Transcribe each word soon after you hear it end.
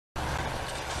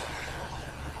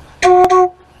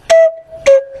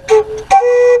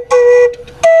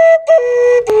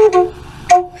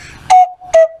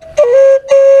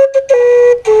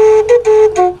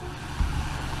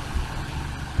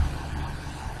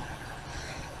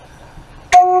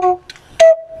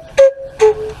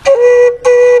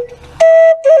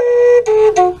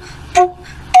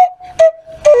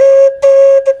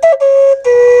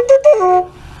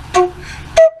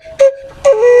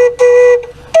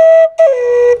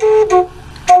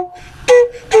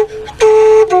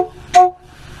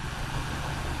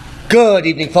Good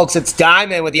evening, folks. It's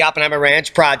Diamond with the Oppenheimer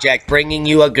Ranch Project, bringing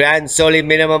you a Grand Soli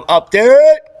minimum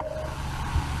update.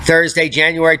 Thursday,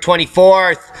 January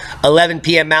 24th, 11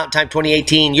 p.m. Mountain Time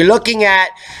 2018. You're looking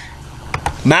at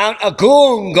Mount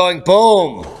Agung going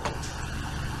boom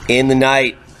in the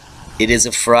night. It is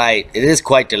a fright. It is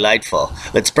quite delightful.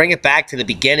 Let's bring it back to the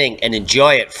beginning and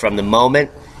enjoy it from the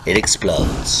moment it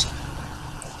explodes.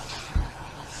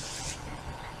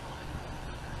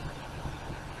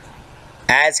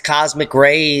 As cosmic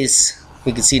rays,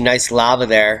 you can see nice lava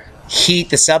there, heat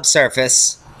the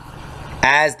subsurface.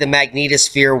 As the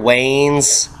magnetosphere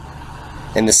wanes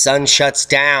and the sun shuts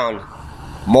down,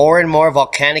 more and more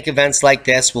volcanic events like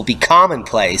this will be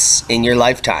commonplace in your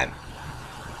lifetime.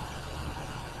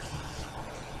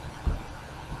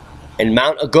 And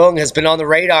Mount Agung has been on the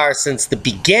radar since the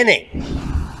beginning.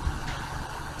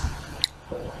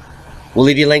 We'll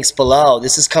leave you links below.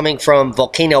 This is coming from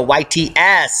Volcano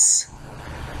YTS.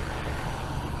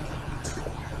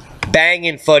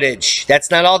 Banging footage. That's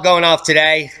not all going off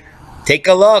today. Take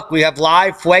a look. We have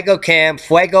live Fuego cam.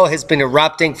 Fuego has been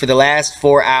erupting for the last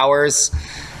 4 hours.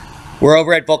 We're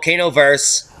over at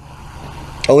Volcanoverse.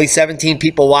 Only 17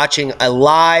 people watching a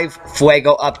live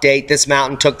Fuego update. This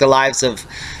mountain took the lives of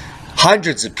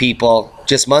hundreds of people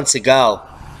just months ago.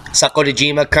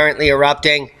 Sakodajima currently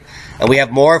erupting. And we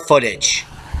have more footage.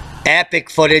 Epic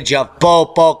footage of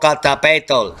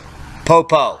Popocatépetl.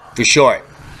 Popo for short.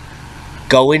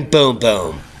 Going boom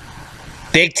boom.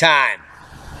 Big time.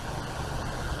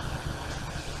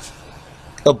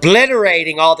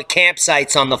 Obliterating all the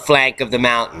campsites on the flank of the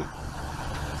mountain.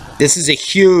 This is a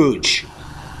huge,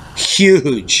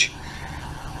 huge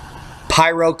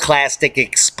pyroclastic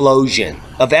explosion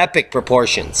of epic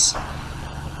proportions.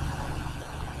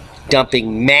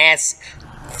 Dumping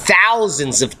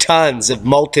thousands of tons of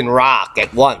molten rock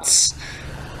at once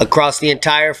across the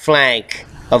entire flank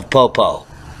of Popo.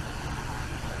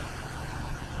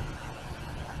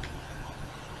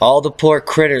 All the poor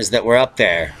critters that were up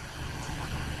there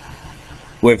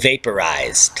were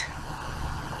vaporized.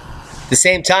 At the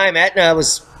same time, Etna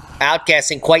was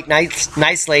outgassing quite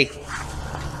nicely.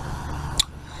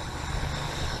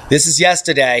 This is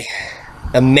yesterday.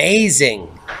 Amazing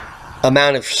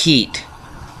amount of heat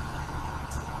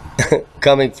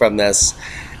coming from this,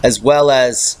 as well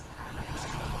as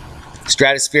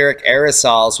stratospheric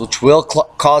aerosols, which will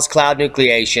cause cloud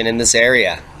nucleation in this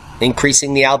area,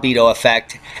 increasing the albedo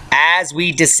effect as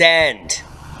we descend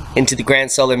into the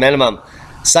grand solar minimum.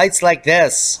 Sites like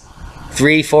this,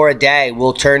 3-4 a day,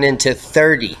 will turn into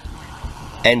 30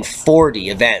 and 40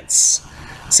 events,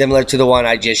 similar to the one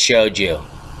I just showed you.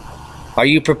 Are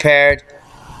you prepared?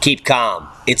 Keep calm.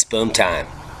 It's boom time.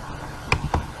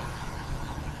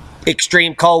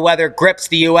 Extreme cold weather grips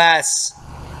the U.S.,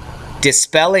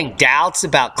 dispelling doubts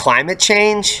about climate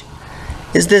change?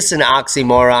 Is this an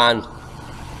oxymoron?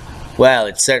 Well,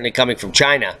 it's certainly coming from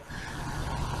China.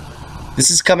 This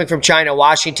is coming from China,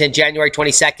 Washington, January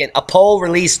 22nd. A poll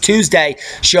released Tuesday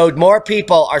showed more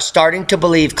people are starting to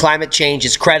believe climate change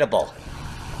is credible,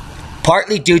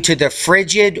 partly due to the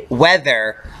frigid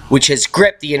weather which has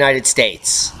gripped the United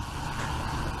States.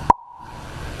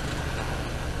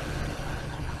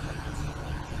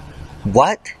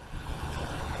 What?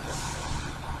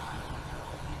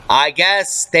 I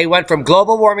guess they went from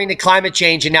global warming to climate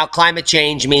change, and now climate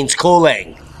change means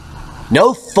cooling.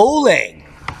 No fooling.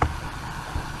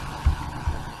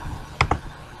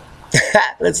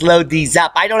 Let's load these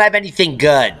up. I don't have anything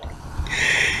good.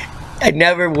 I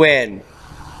never win.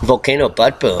 Volcano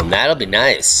butt boom. That'll be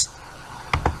nice.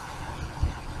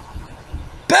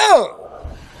 Boom!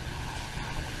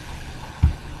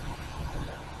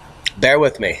 Bear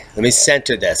with me. Let me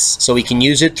center this so we can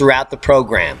use it throughout the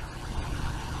program.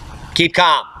 Keep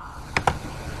calm.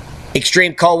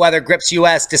 Extreme cold weather grips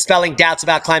U.S., dispelling doubts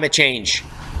about climate change.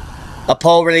 A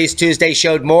poll released Tuesday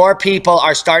showed more people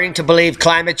are starting to believe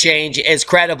climate change is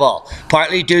credible,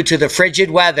 partly due to the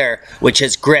frigid weather which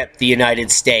has gripped the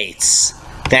United States.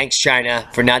 Thanks, China,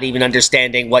 for not even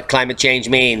understanding what climate change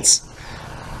means,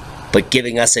 but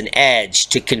giving us an edge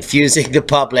to confusing the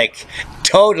public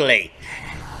totally.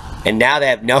 And now they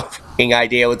have no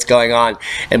idea what's going on,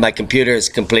 and my computer is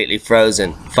completely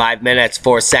frozen. 5 minutes,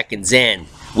 4 seconds in.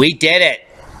 We did it.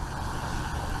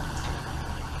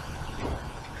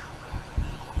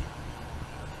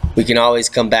 We can always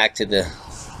come back to the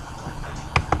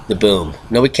boom.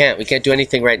 No, we can't. We can't do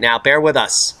anything right now. Bear with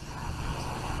us.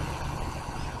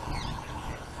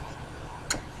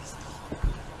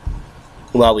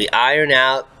 While we iron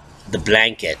out the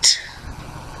blanket.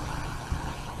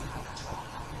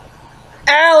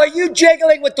 Al, are you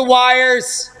jiggling with the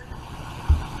wires?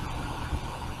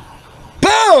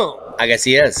 Boom! Boom! I guess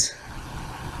he is.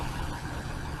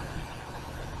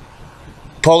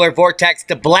 Polar vortex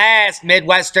to blast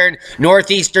Midwestern,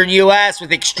 northeastern U.S.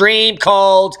 with extreme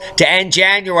cold to end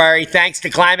January thanks to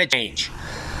climate change.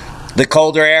 The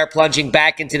colder air plunging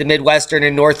back into the Midwestern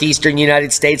and northeastern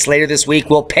United States later this week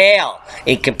will pale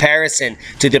in comparison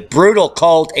to the brutal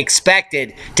cold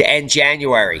expected to end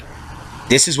January.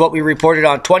 This is what we reported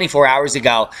on 24 hours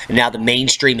ago, and now the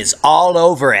mainstream is all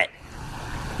over it.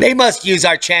 They must use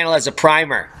our channel as a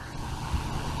primer.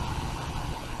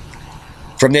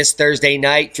 From this Thursday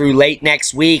night through late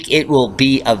next week, it will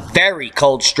be a very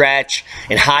cold stretch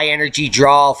and high energy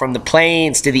draw from the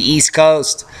plains to the East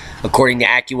Coast, according to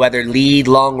AccuWeather lead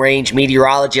long-range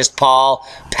meteorologist Paul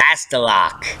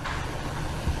Pastelak.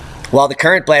 While the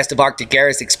current blast of Arctic air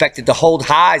is expected to hold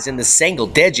highs in the single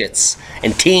digits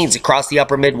and teens across the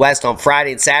upper Midwest on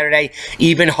Friday and Saturday,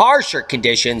 even harsher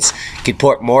conditions could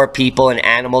put more people and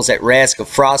animals at risk of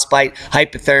frostbite,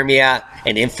 hypothermia,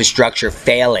 and infrastructure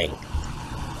failing.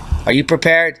 Are you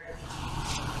prepared?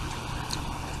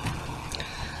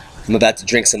 I'm about to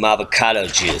drink some avocado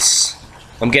juice.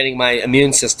 I'm getting my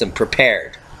immune system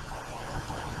prepared.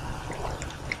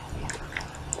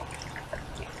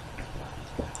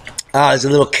 There's a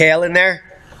little kale in there.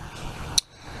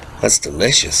 That's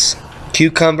delicious.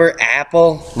 Cucumber,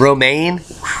 apple, romaine.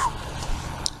 Whew.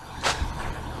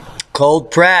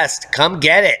 Cold pressed. Come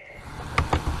get it.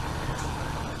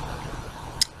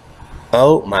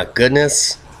 Oh my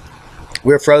goodness.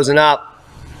 We're frozen up.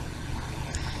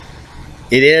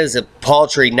 It is a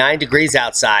paltry 9 degrees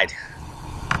outside.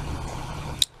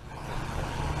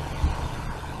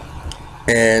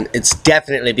 And it's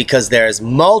definitely because there's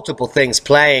multiple things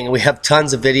playing. We have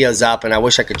tons of videos up and I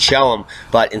wish I could show them,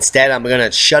 but instead I'm going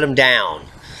to shut them down.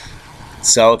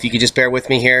 So if you could just bear with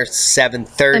me here,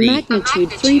 7:30. A magnitude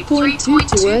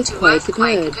 3.22 earthquake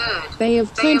occurred. Bay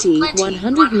of Plenty,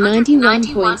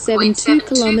 191.72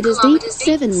 kilometers deep,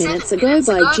 7 minutes ago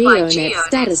by GeoNet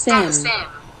status M.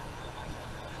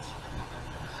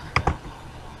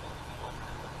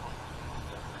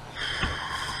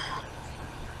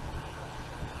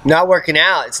 Not working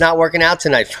out. It's not working out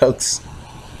tonight, folks.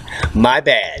 My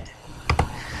bad.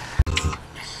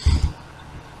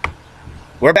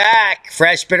 We're back.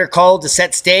 Fresh, bitter cold to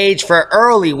set stage for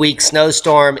early week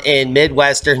snowstorm in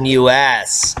Midwestern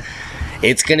U.S.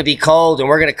 It's going to be cold, and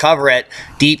we're going to cover it.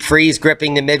 Deep freeze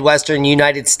gripping the Midwestern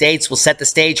United States will set the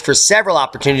stage for several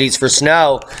opportunities for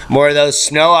snow. More of those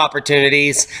snow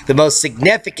opportunities, the most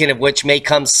significant of which may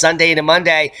come Sunday into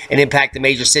Monday and impact the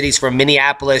major cities from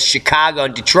Minneapolis, Chicago,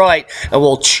 and Detroit, and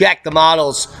we'll check the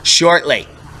models shortly.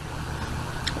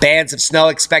 Bands of snow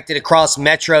expected across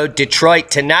Metro Detroit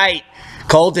tonight.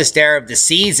 Coldest air of the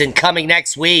season coming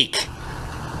next week.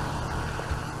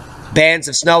 Bands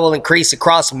of snow will increase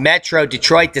across Metro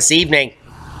Detroit this evening.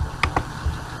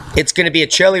 It's going to be a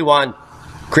chilly one,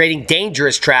 creating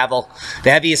dangerous travel.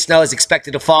 The heaviest snow is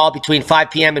expected to fall between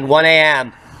 5 p.m. and 1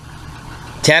 a.m.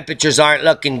 Temperatures aren't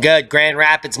looking good. Grand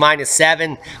Rapids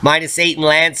 -7, -8 in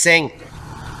Lansing,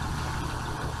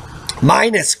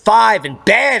 -5 in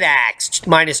Bad Axe,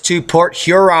 -2 Port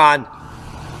Huron,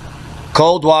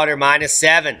 Coldwater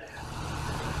 -7.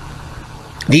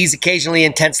 These occasionally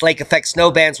intense lake effect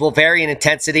snow bands will vary in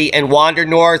intensity and wander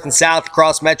north and south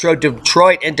across Metro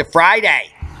Detroit into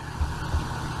Friday.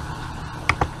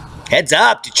 Heads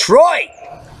up, Detroit!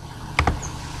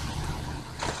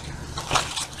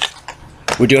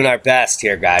 We're doing our best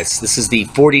here, guys. This is the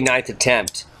 49th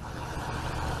attempt.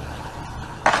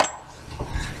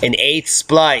 An 8th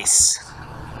splice.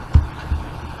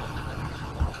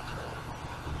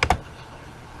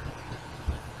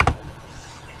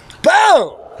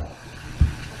 Boom!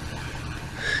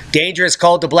 Dangerous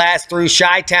cold to blast through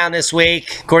Chi-Town this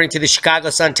week, according to the Chicago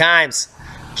Sun-Times.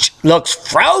 Looks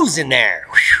frozen there.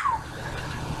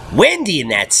 Whew. Windy in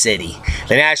that city.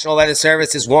 The National Weather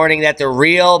Service is warning that the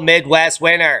real Midwest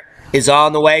winter is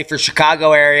on the way for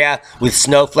Chicago area, with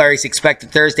snow flurries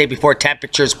expected Thursday before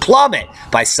temperatures plummet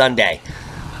by Sunday,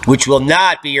 which will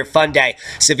not be your fun day.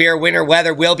 Severe winter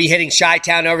weather will be hitting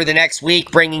Chi-Town over the next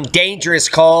week, bringing dangerous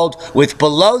cold with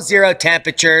below zero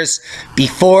temperatures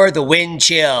before the wind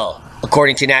chill.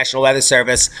 According to National Weather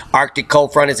Service, Arctic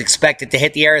cold front is expected to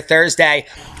hit the area Thursday,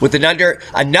 with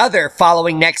another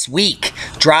following next week,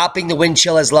 dropping the wind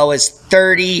chill as low as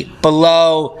 30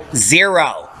 below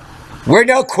zero. We're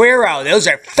no Queero. Those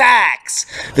are facts.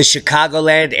 The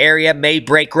Chicagoland area may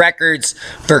break records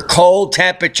for cold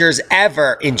temperatures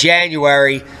ever in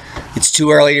January. It's too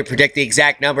early to predict the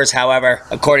exact numbers, however,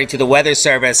 according to the Weather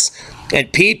Service.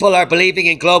 And people are believing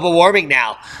in global warming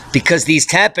now because these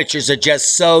temperatures are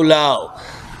just so low.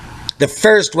 The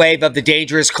first wave of the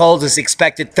dangerous cold is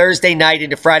expected Thursday night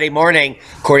into Friday morning,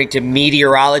 according to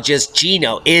meteorologist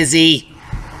Gino. Is he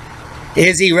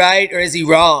right or is he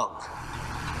wrong?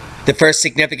 The first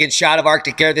significant shot of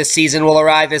Arctic air this season will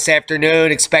arrive this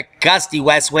afternoon. Expect gusty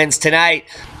west winds tonight,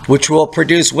 which will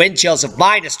produce wind chills of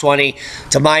 -20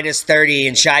 to -30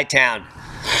 in Chi-Town.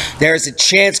 There is a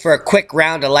chance for a quick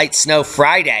round of light snow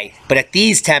Friday, but at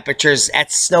these temperatures,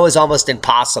 that snow is almost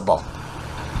impossible.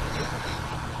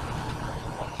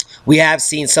 We have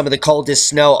seen some of the coldest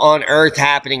snow on Earth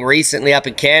happening recently up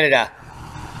in Canada.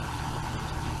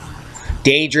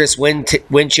 Dangerous wind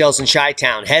chills in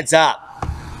Chi-Town. Heads up,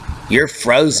 you're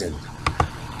frozen.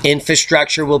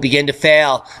 Infrastructure will begin to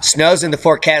fail. Snow's in the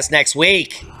forecast next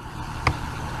week.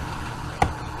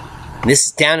 And this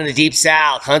is down in the deep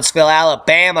south. Huntsville,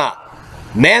 Alabama.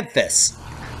 Memphis.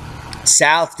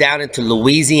 South down into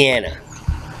Louisiana.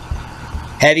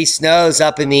 Heavy snows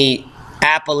up in the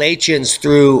Appalachians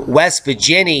through West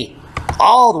Virginia,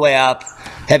 all the way up.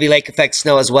 Heavy lake effect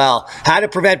snow as well. How to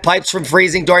prevent pipes from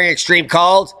freezing during extreme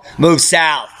cold? Move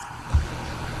south.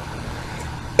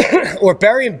 Or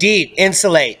bury them deep,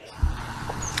 insulate.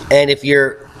 And if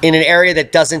you're in an area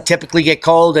that doesn't typically get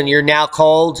cold and you're now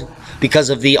cold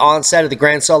because of the onset of the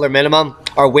grand solar minimum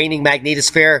or waning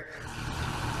magnetosphere,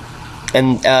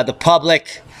 and the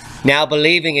public now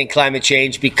believing in climate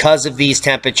change because of these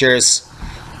temperatures,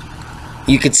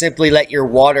 you could simply let your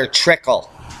water trickle,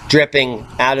 dripping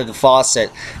out of the faucet.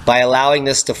 By allowing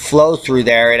this to flow through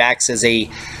there, it acts as a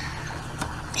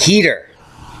heater.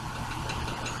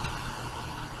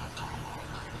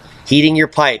 Heating your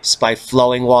pipes by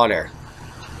flowing water.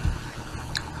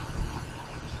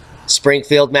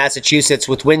 Springfield, Massachusetts,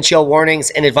 with wind chill warnings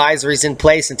and advisories in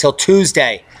place until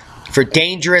Tuesday for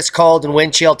dangerous cold and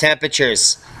wind chill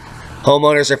temperatures.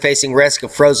 Homeowners are facing risk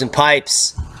of frozen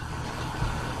pipes.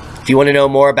 If you want to know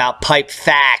more about pipe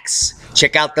facts,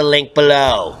 check out the link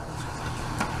below.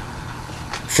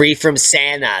 Free from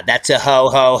Santa, that's a ho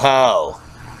ho ho.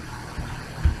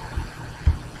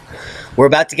 We're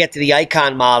about to get to the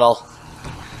icon model,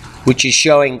 which is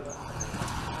showing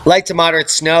light to moderate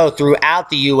snow throughout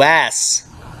the U.S.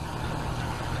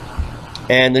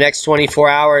 And the next 24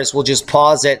 hours, we'll just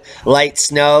pause it. Light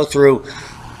snow through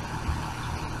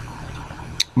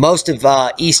most of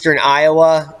eastern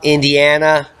Iowa,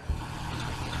 Indiana,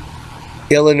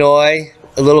 Illinois,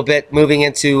 a little bit moving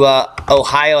into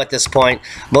Ohio at this point.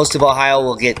 Most of Ohio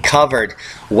will get covered.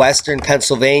 Western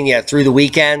Pennsylvania through the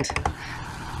weekend.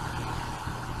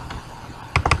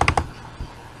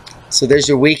 So there's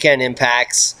your weekend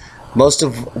impacts. Most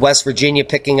of West Virginia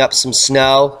picking up some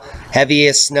snow.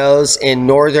 Heaviest snows in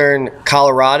northern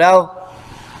Colorado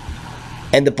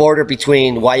and the border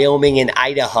between Wyoming and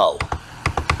Idaho.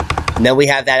 And then we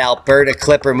have that Alberta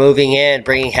Clipper moving in,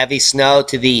 bringing heavy snow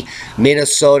to the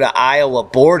Minnesota-Iowa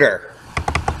border.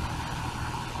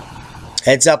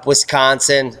 Heads up,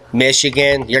 Wisconsin,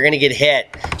 Michigan, you're going to get hit.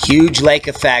 Huge lake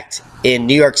effect in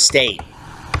New York State,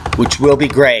 which will be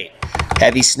great.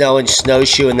 Heavy snow and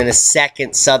snowshoe, and then a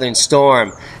second southern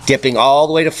storm dipping all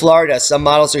the way to Florida. Some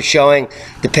models are showing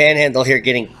the panhandle here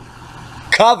getting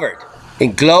covered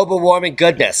in global warming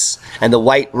goodness and the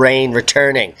white rain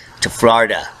returning to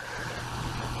Florida.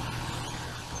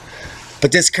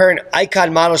 But this current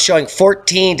icon model is showing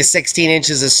 14 to 16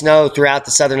 inches of snow throughout the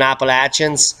southern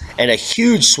Appalachians and a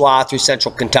huge swath through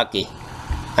central Kentucky.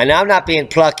 And I'm not being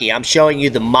plucky, I'm showing you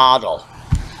the model.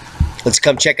 Let's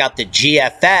come check out the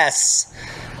GFS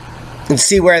and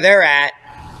see where they're at.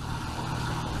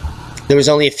 There was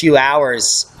only a few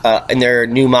hours in their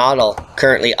new model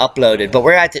currently uploaded, but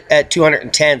we're at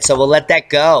 210, so we'll let that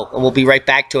go, and we'll be right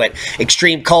back to it.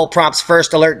 Extreme cold prompts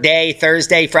first alert day,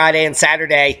 Thursday, Friday, and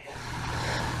Saturday.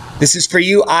 This is for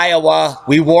you, Iowa.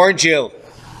 We warned you.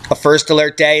 A first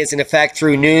alert day is in effect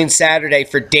through noon Saturday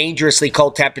for dangerously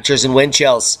cold temperatures and wind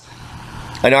chills.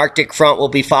 An Arctic front will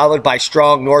be followed by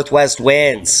strong northwest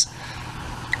winds.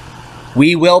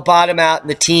 We will bottom out in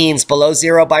the teens below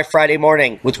zero by Friday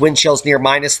morning with wind chills near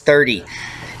 -30.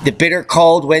 The bitter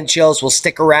cold wind chills will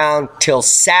stick around till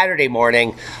Saturday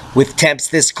morning. With temps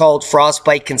this cold,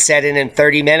 frostbite can set in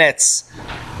 30 minutes.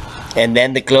 And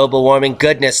then the global warming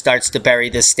goodness starts to bury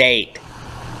the state.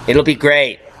 It'll be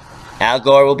great. Al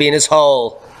Gore will be in his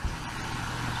hole.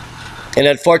 And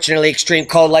unfortunately, extreme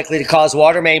cold likely to cause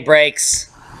water main breaks.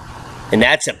 And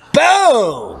that's a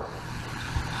boom!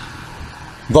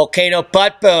 Volcano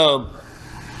butt boom.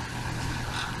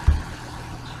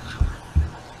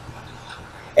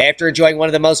 After enjoying one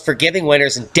of the most forgiving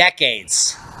winters in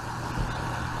decades,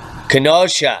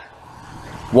 Kenosha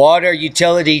water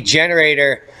utility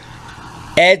generator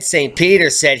Ed St. Peter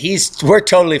said we're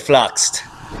totally fluxed.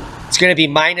 It's going to be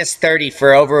minus 30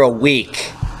 for over a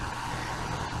week.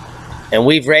 And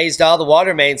we've raised all the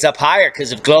water mains up higher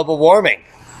because of global warming.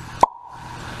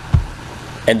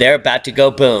 And they're about to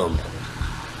go boom.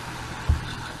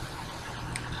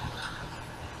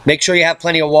 Make sure you have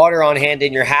plenty of water on hand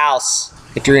in your house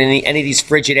if you're in any of these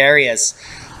frigid areas.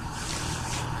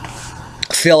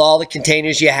 Fill all the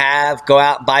containers you have. Go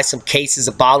out and buy some cases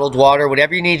of bottled water,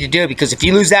 whatever you need to do, because if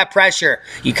you lose that pressure,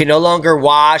 you can no longer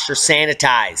wash or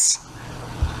sanitize.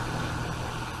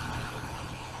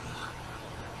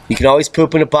 You can always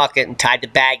poop in a bucket and tie the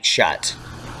bag shut.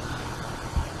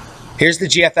 Here's the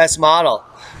GFS model,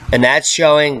 and that's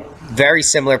showing very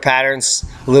similar patterns.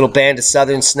 A little band of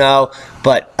southern snow,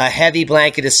 but a heavy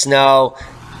blanket of snow.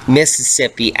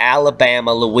 Mississippi,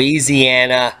 Alabama,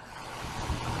 Louisiana.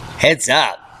 Heads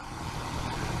up.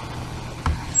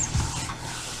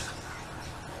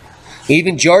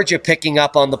 Even Georgia picking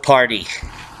up on the party.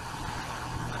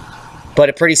 But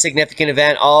a pretty significant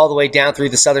event all the way down through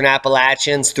the southern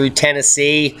Appalachians, through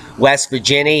Tennessee, West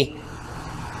Virginia,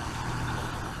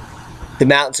 the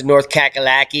mountains of North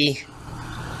Kakalaki.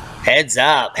 Heads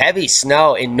up. Heavy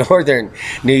snow in northern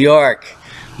New York,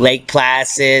 Lake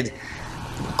Placid,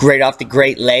 right off the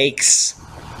Great Lakes.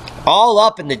 All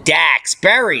up in the Dax,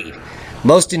 buried.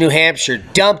 Most of New Hampshire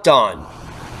dumped on.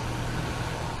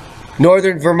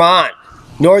 Northern Vermont,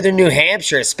 northern New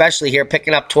Hampshire, especially here,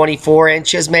 picking up 24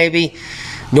 inches maybe.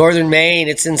 Northern Maine,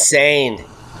 it's insane.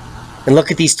 And look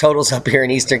at these totals up here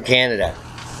in eastern Canada.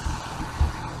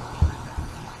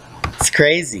 It's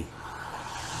crazy.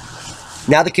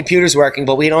 Now the computer's working,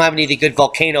 but we don't have any of the good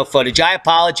volcano footage. I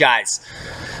apologize.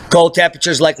 Cold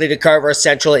temperatures likely to cover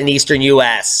central and eastern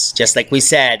U.S., just like we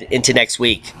said, into next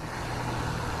week.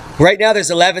 Right now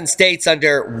there's 11 states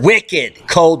under wicked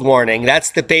cold warning.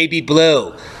 That's the baby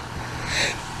blue.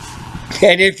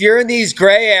 And if you're in these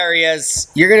gray areas,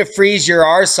 you're going to freeze your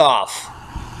arse off.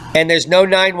 And there's no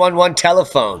 911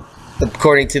 telephone,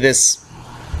 according to this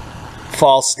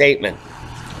false statement.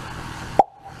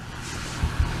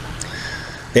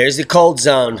 There's the cold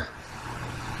zone.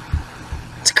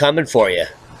 It's coming for you.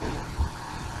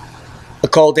 A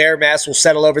cold air mass will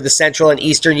settle over the central and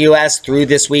eastern U.S. through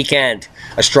this weekend.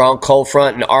 A strong cold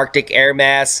front and Arctic air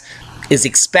mass is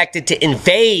expected to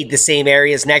invade the same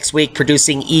areas next week,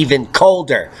 producing even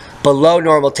colder, below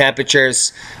normal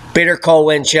temperatures, bitter cold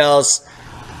wind chills,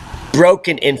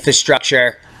 broken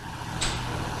infrastructure,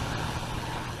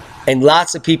 and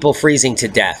lots of people freezing to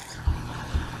death.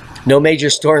 No major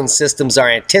storm systems are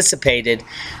anticipated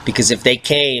because if they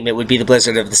came, it would be the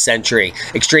blizzard of the century.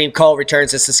 Extreme cold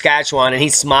returns to Saskatchewan, and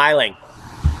he's smiling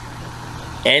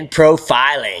and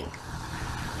profiling.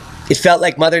 It felt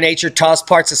like Mother Nature tossed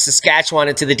parts of Saskatchewan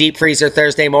into the deep freezer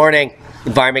Thursday morning.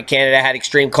 Environment Canada had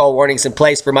extreme cold warnings in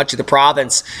place for much of the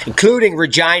province, including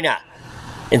Regina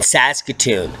and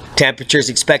Saskatoon. Temperatures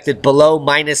expected below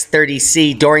minus 30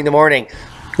 C during the morning,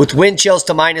 with wind chills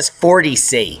to minus 40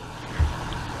 C.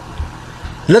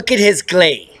 Look at his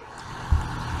glee.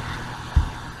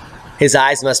 His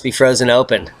eyes must be frozen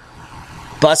open.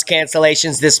 Bus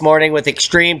cancellations this morning with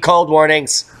extreme cold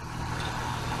warnings.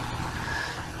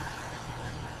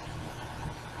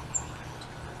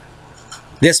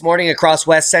 This morning across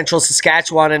west central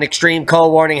Saskatchewan, an extreme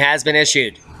cold warning has been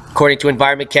issued. According to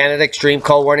Environment Canada, extreme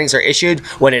cold warnings are issued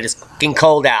when it is fucking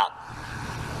cold out.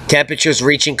 Temperatures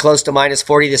reaching close to minus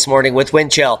 40 this morning with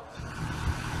wind chill.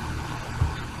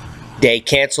 They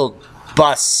canceled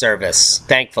bus service,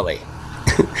 thankfully,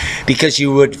 because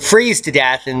you would freeze to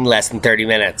death in less than 30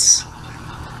 minutes.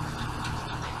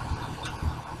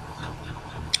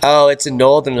 Oh, it's a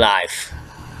northern life.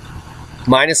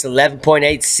 Minus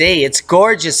 11.8 C. It's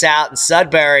gorgeous out in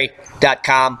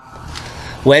Sudbury.com.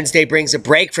 Wednesday brings a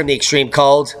break from the extreme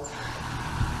cold.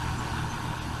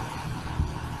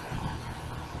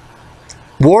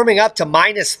 Warming up to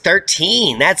minus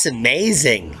 13. That's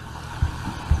amazing.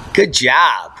 Good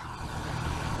job.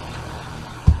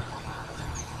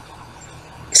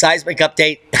 Seismic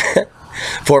update.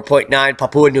 4.9.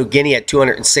 Papua New Guinea at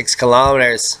 206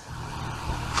 kilometers.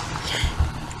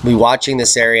 We'll be watching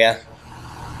this area.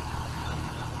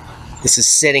 This is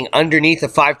sitting underneath a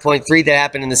 5.3 that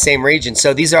happened in the same region.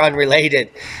 So these are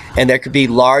unrelated. And there could be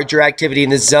larger activity in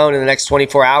this zone in the next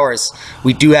 24 hours.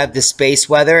 We do have the space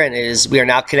weather, and we are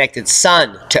now connected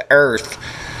sun to earth.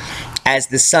 As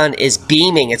the sun is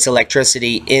beaming its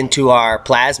electricity into our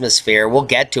plasmasphere, we'll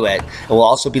get to it. And we'll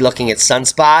also be looking at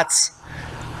sunspots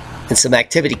and some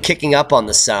activity kicking up on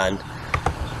the sun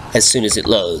as soon as it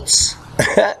loads.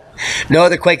 No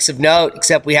other quakes of note,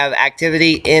 except we have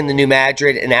activity in the New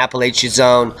Madrid and Appalachia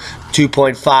zone,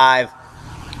 2.5,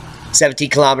 17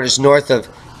 kilometers north of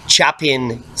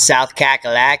Chapin, South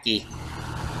Kakalaki.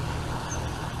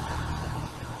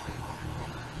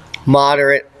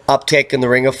 Moderate uptick in the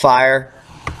Ring of Fire.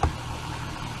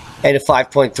 And a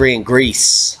 5.3 in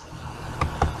Greece.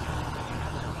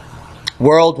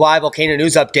 Worldwide volcano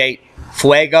news update.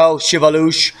 Fuego,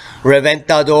 Chivalush,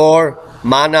 Reventador,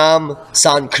 Manam,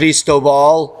 San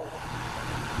Cristobal.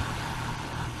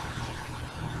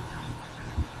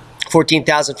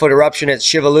 14,000 foot eruption at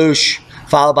Chivalush,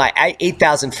 followed by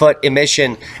 8,000 foot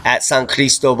emission at San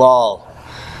Cristobal.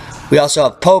 We also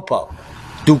have Popo,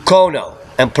 Ducono,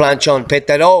 and Planchon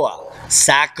Petaroa,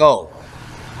 Saco,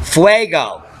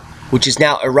 Fuego, which is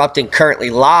now erupting currently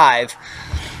live.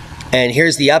 And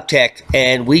here's the uptick,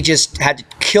 and we just had to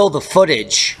kill the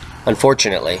footage,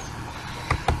 unfortunately.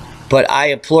 But I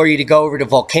implore you to go over to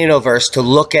Volcanoverse to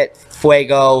look at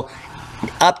Fuego.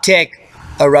 Uptick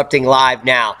erupting live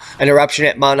now. An eruption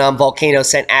at Manam volcano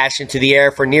sent ash into the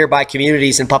air for nearby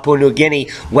communities in Papua New Guinea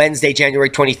Wednesday, January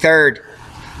 23rd.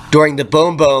 During the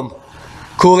boom boom,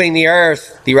 cooling the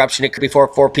earth, the eruption occurred before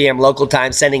 4 p.m. local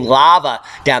time, sending lava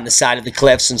down the side of the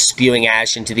cliffs and spewing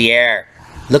ash into the air.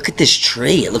 Look at this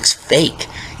tree. It looks fake.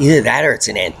 Either that or it's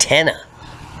an antenna.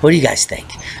 What do you guys think?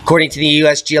 According to the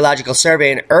U.S. Geological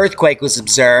Survey, an earthquake was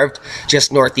observed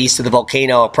just northeast of the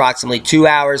volcano approximately 2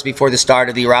 hours before the start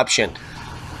of the eruption.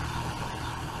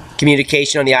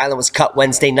 Communication on the island was cut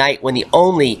Wednesday night when the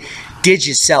only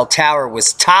Digicel tower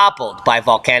was toppled by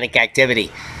volcanic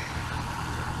activity.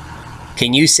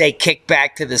 Can you say kick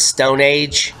back to the Stone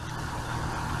Age?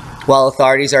 While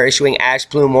authorities are issuing ash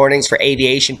plume warnings for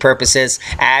aviation purposes,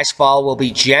 ashfall will be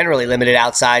generally limited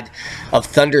outside of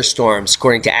thunderstorms,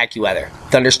 according to AccuWeather.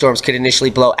 Thunderstorms could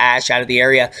initially blow ash out of the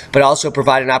area, but also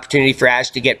provide an opportunity for ash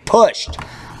to get pushed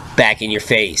back in your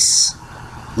face.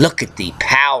 Look at the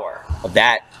power of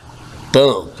that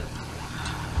boom.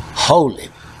 Holy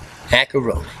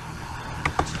macaroni.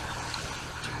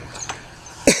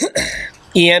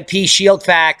 EMP shield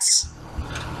facts.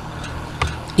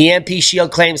 EMP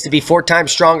shield claims to be 4 times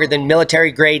stronger than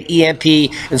military-grade EMP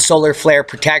and solar flare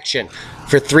protection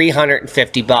for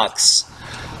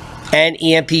 $350. And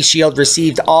EMP shield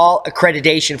received all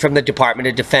accreditation from the Department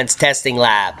of Defense Testing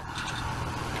Lab.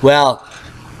 Well,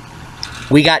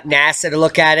 we got NASA to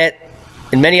look at it,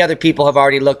 and many other people have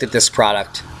already looked at this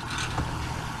product.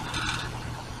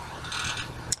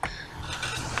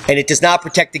 And it does not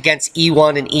protect against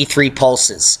E1 and E3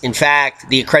 pulses. In fact,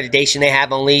 the accreditation they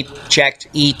have only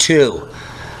checked E2.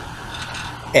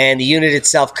 And the unit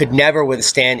itself could never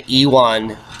withstand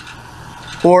E1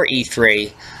 or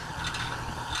E3,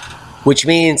 which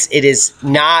means it is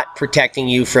not protecting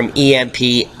you from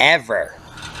EMP ever.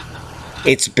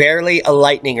 It's barely a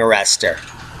lightning arrestor.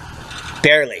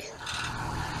 Barely.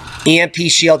 EMP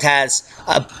shield has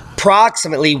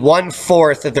approximately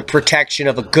 1/4 of the protection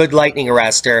of a good lightning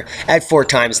arrestor at 4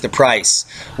 times the price,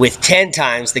 with 10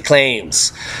 times the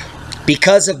claims.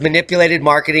 Because of manipulated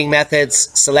marketing methods,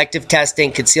 selective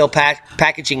testing, concealed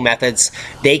packaging methods,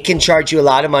 they can charge you a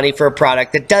lot of money for a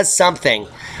product that does something,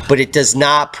 but it does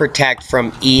not protect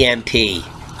from EMP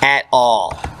at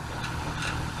all.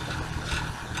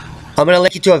 I'm going to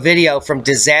link you to a video from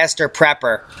Disaster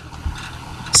Prepper.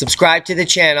 Subscribe to the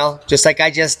channel, just like I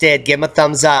just did. Give them a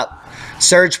thumbs up.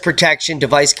 Surge protection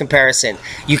device comparison.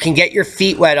 You can get your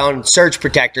feet wet on surge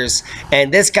protectors,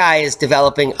 and this guy is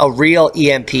developing a real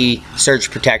EMP surge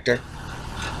protector.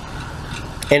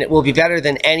 And it will be better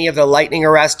than any of the lightning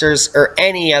arresters or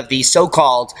any of the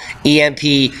so-called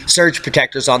EMP surge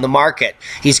protectors on the market.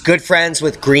 He's good friends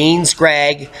with Green's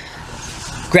Greg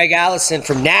Allison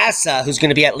from NASA, who's going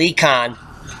to be at LeCon.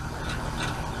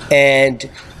 And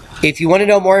if you want to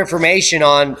know more information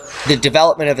on the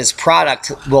development of his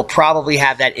product, we'll probably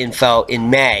have that info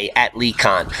in May at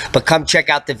LeCon. But come check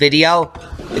out the video.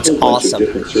 It's awesome.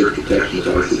 Different surge protection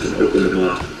devices and opened them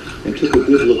up and took a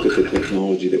good look at the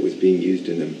technology that was being used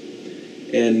in them.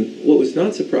 And what was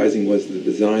not surprising was the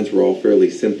designs were all fairly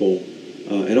simple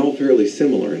and all fairly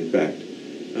similar, in fact.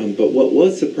 But what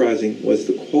was surprising was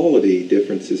the quality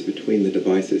differences between the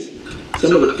devices.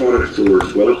 Some of the products were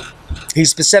well... He's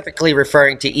specifically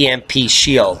referring to EMP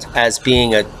shield as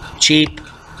being a cheap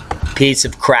piece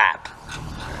of crap.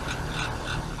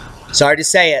 Sorry to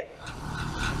say it,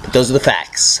 but those are the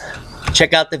facts.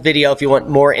 Check out the video if you want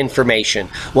more information.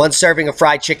 1 serving of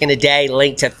fried chicken a day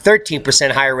linked to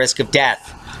 13% higher risk of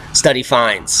death, study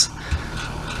finds.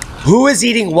 Who is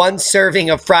eating 1 serving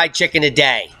of fried chicken a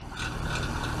day?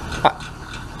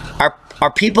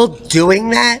 Are people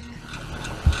doing that?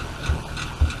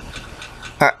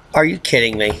 Are you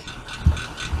kidding me?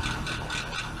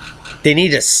 They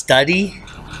need a study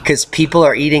because people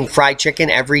are eating fried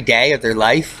chicken every day of their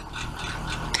life?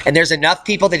 and there's enough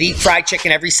people that eat fried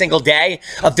chicken every single day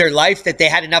of their life that they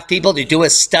had enough people to do a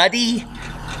study?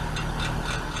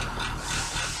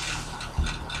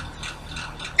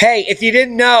 Hey, if you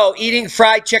didn't know, eating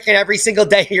fried chicken every single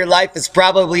day of your life is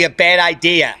probably a bad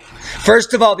idea.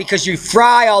 First of all, because you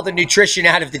fry all the nutrition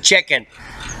out of the chicken.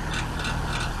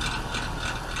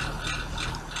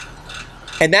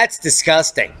 And that's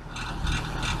disgusting.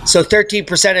 So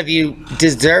 13% of you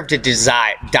deserve to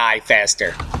die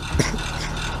faster.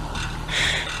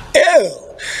 Ew.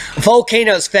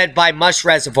 Volcanoes fed by mush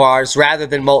reservoirs rather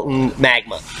than molten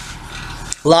magma.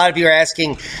 A lot of you are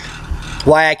asking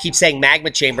why I keep saying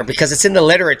magma chamber, because it's in the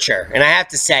literature, and I have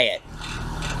to say it.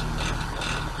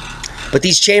 But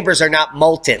these chambers are not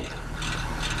molten.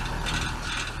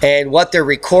 And what they're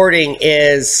recording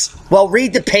is, well,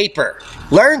 read the paper.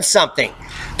 Learn something.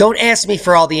 Don't ask me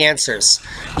for all the answers.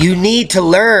 You need to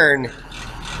learn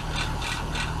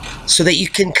so that you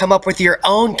can come up with your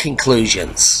own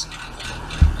conclusions.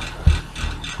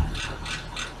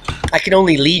 I can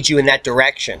only lead you in that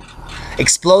direction.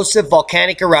 Explosive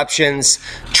volcanic eruptions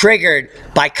triggered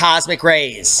by cosmic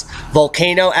rays.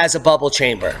 Volcano as a bubble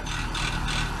chamber.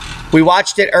 We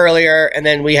watched it earlier and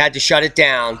then we had to shut it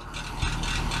down.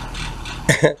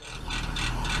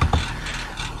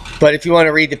 But if you want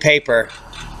to read the paper,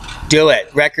 do it.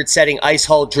 Record-setting ice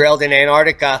hole drilled in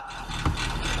Antarctica.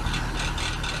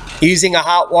 Using a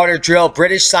hot water drill,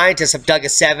 British scientists have dug a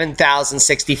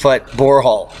 7,060-foot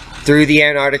borehole through the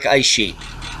Antarctic ice sheet.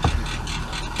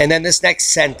 And then this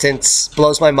next sentence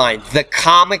blows my mind. The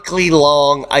comically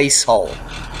long ice hole.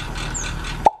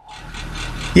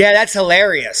 Yeah, that's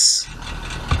hilarious.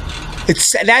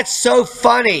 That's so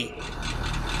funny.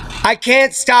 I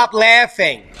can't stop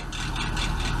laughing.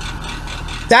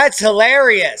 That's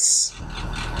hilarious.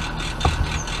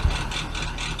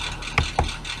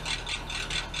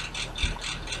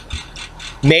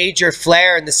 Major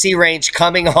flare in the sea range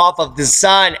coming off of the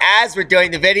sun as we're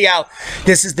doing the video.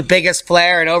 This is the biggest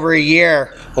flare in over a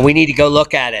year. We need to go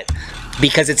look at it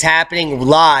because it's happening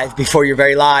live before your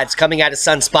very lives. Coming out of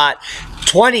sunspot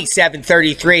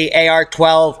 2733 AR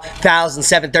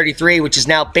 12,733, which is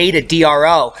now beta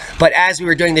DRO. But as we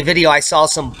were doing the video, I saw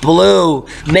some blue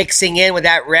mixing in with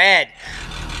that red,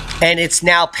 and it's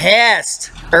now past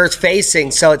Earth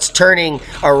facing, so it's turning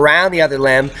around the other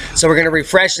limb. So we're going to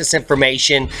refresh this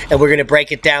information and we're going to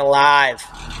break it down live.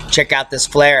 Check out this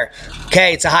flare.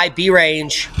 Okay, it's a high B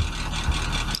range.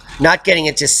 Not getting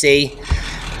into C.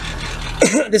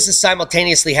 This is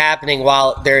simultaneously happening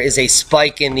while there is a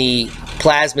spike in the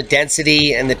plasma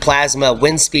density and the plasma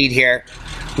wind speed here,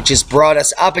 which has brought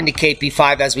us up into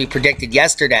KP5 as we predicted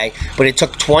yesterday, but it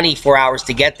took 24 hours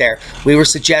to get there. We were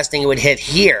suggesting it would hit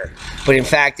here, but in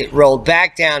fact it rolled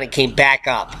back down and came back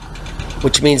up,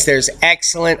 which means there's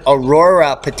excellent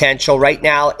aurora potential right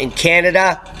now in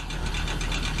Canada,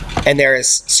 and there is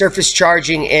surface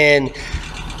charging in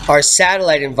our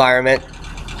satellite environment.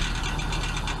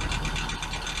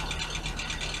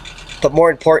 But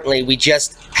more importantly, we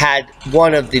just had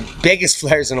one of the biggest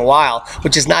flares in a while,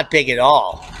 which is not big at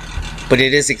all, but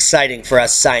it is exciting for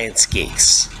us science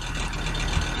geeks.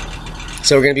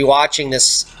 So we're going to be watching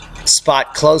this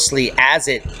spot closely as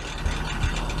it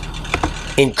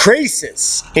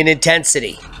increases in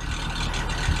intensity.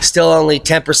 Still only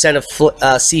 10%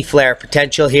 of C flare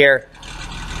potential here.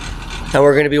 And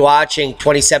we're going to be watching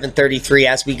 2733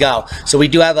 as we go. So we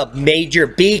do have a major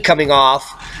B coming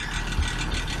off.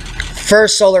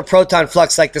 First solar proton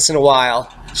flux like this in a while,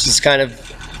 which is kind of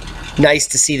nice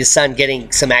to see the sun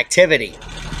getting some activity.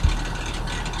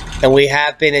 And we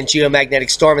have been in geomagnetic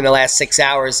storm in the last 6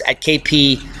 hours at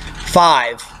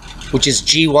KP5, which is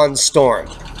G1 storm.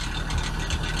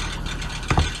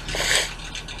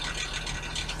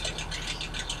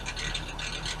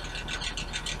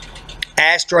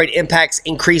 Asteroid impacts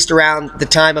increased around the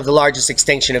time of the largest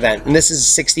extinction event. And this is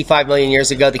 65 million years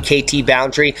ago, the KT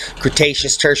boundary,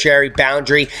 Cretaceous Tertiary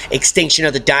boundary, extinction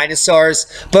of the dinosaurs.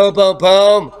 Boom, boom,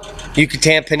 boom.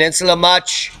 Yucatan Peninsula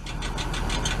much.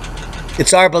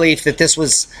 It's our belief that this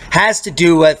has to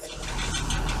do with,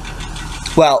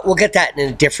 well, we'll get that in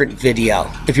a different video.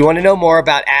 If you want to know more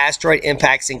about asteroid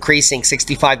impacts increasing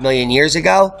 65 million years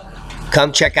ago,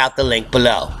 come check out the link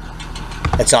below.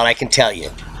 That's all I can tell you.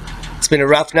 It's been a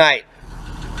rough night.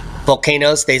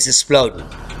 Volcano stays exploding.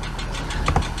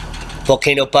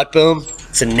 Volcano butt boom,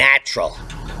 it's a natural.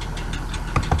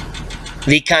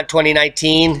 VCon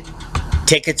 2019,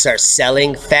 tickets are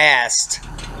selling fast.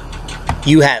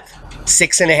 You have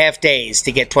 6.5 days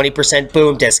to get 20%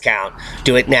 boom discount.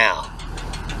 Do it now.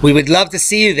 We would love to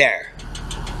see you there.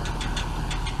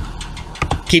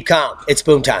 Keep calm. It's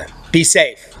boom time. Be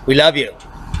safe. We love you.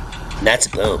 That's a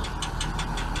boom.